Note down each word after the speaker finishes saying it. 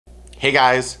Hey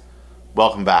guys,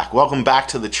 welcome back. Welcome back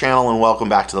to the channel and welcome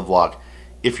back to the vlog.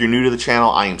 If you're new to the channel,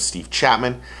 I am Steve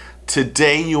Chapman.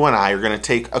 Today you and I are going to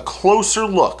take a closer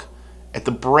look at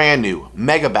the brand new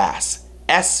Megabass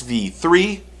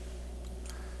SV3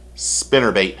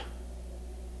 spinnerbait.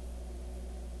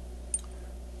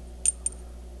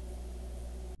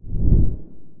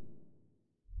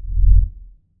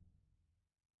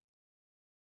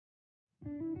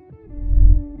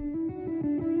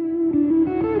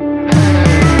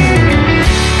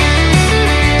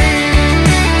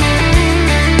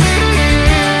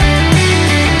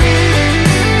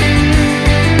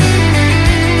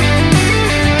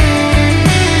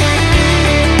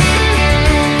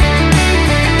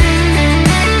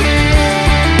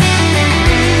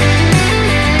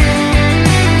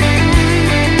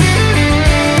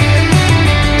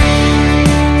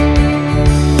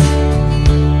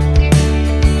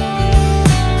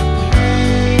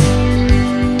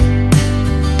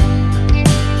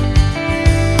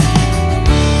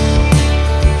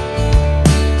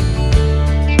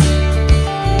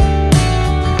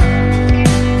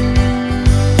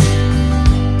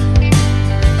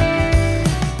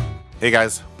 Hey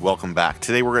guys, welcome back.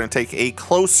 Today we're going to take a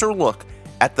closer look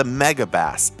at the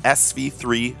Megabass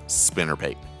SV3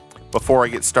 spinnerbait. Before I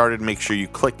get started, make sure you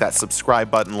click that subscribe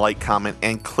button, like, comment,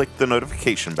 and click the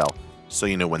notification bell so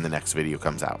you know when the next video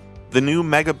comes out. The new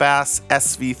Megabass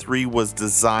SV3 was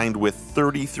designed with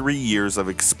 33 years of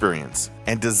experience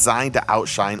and designed to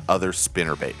outshine other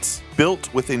spinnerbaits.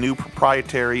 Built with a new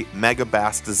proprietary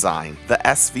Megabass design, the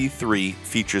SV3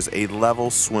 features a level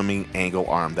swimming angle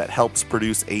arm that helps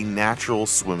produce a natural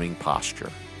swimming posture.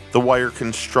 The wire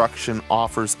construction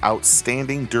offers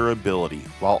outstanding durability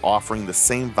while offering the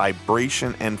same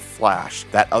vibration and flash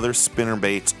that other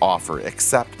spinnerbaits offer,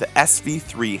 except the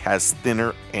SV3 has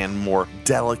thinner and more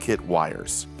delicate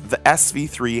wires. The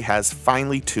SV3 has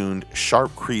finely tuned,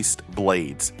 sharp creased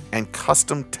blades and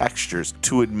custom textures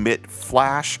to emit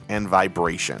flash and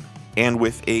vibration. And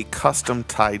with a custom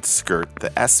tied skirt, the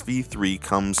SV3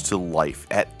 comes to life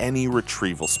at any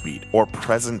retrieval speed or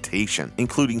presentation,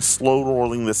 including slow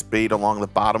rolling this bait along the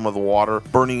bottom of the water,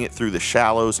 burning it through the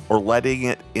shallows, or letting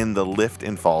it in the lift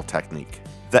and fall technique.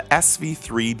 The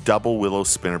SV3 double willow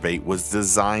spinnerbait was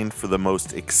designed for the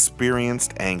most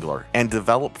experienced angler and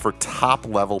developed for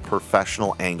top-level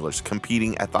professional anglers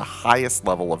competing at the highest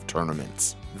level of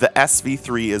tournaments. The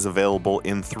SV3 is available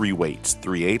in 3 weights,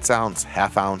 3/8 ounce,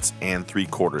 ½ ounce, and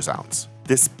 3/4 ounce.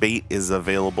 This bait is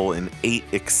available in 8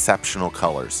 exceptional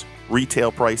colors.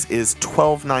 Retail price is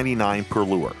 $12.99 per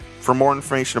lure. For more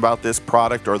information about this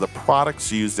product or the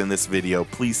products used in this video,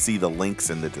 please see the links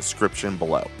in the description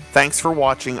below. Thanks for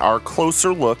watching our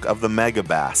closer look of the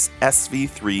Megabass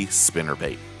SV3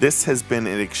 spinnerbait. This has been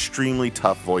an extremely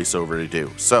tough voiceover to do,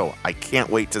 so I can't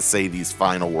wait to say these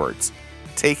final words.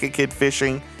 Take a kid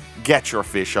fishing, get your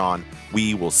fish on.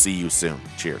 We will see you soon.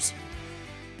 Cheers.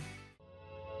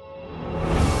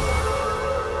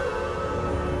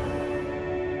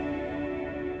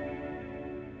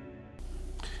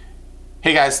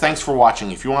 Hey guys, thanks for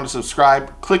watching. If you want to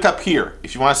subscribe, click up here.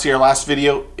 If you want to see our last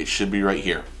video, it should be right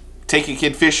here. Take a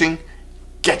kid fishing,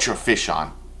 get your fish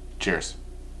on. Cheers.